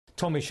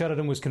Tommy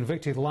Sheridan was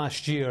convicted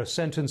last year,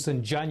 sentenced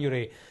in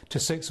January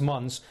to 6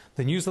 months.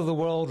 The News of the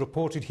World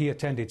reported he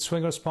attended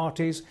swingers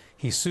parties.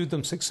 He sued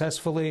them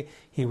successfully.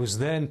 He was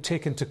then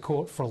taken to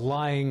court for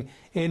lying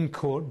in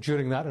court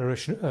during that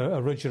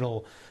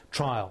original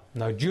trial.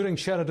 Now, during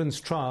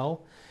Sheridan's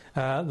trial,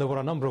 there were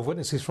a number of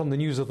witnesses from the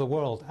News of the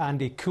World,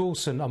 Andy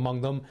Coulson among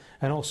them,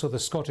 and also the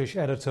Scottish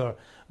editor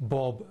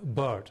Bob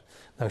Bird.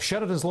 Now,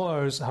 Sheridan's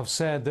lawyers have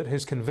said that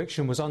his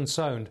conviction was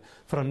unsound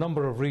for a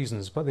number of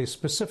reasons, but they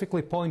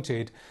specifically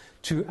pointed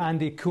to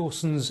Andy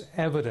Coulson's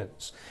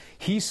evidence.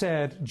 He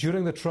said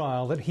during the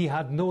trial that he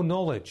had no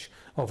knowledge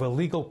of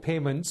illegal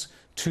payments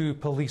to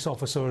police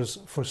officers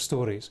for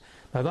stories.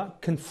 Now,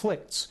 that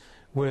conflicts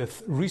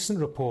with recent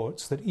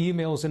reports that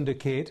emails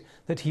indicate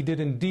that he did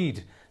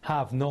indeed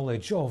have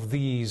knowledge of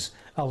these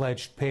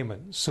alleged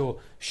payments. So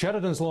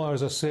Sheridan's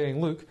lawyers are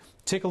saying, look,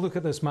 take a look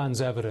at this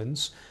man's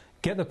evidence,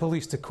 get the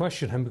police to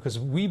question him, because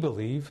we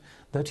believe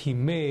that he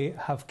may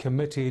have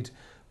committed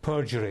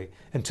perjury.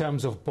 In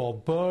terms of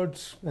Bob Bird,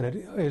 and it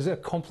is a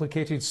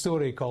complicated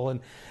story,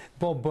 Colin,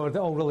 Bob Bird, it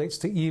all relates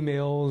to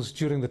emails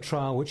during the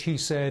trial which he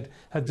said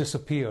had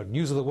disappeared.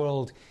 News of the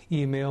World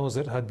emails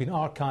that had been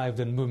archived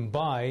in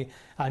Mumbai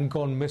and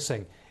gone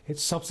missing. It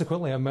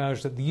subsequently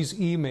emerged that these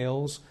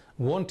emails,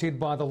 wanted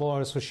by the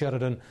lawyers for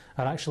Sheridan,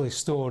 are actually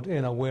stored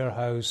in a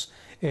warehouse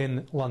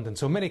in London.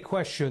 So many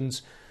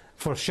questions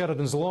for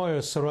Sheridan's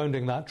lawyers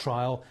surrounding that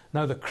trial.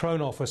 Now the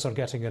Crown Office are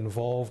getting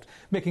involved,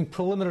 making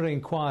preliminary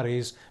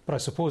inquiries, but I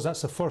suppose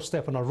that's the first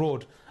step on a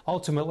road,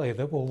 ultimately,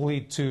 that will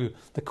lead to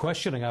the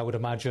questioning, I would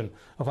imagine,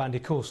 of Andy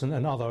Coulson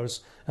and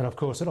others. And of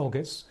course, it all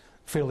gets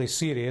fairly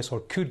serious,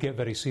 or could get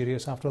very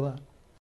serious after that.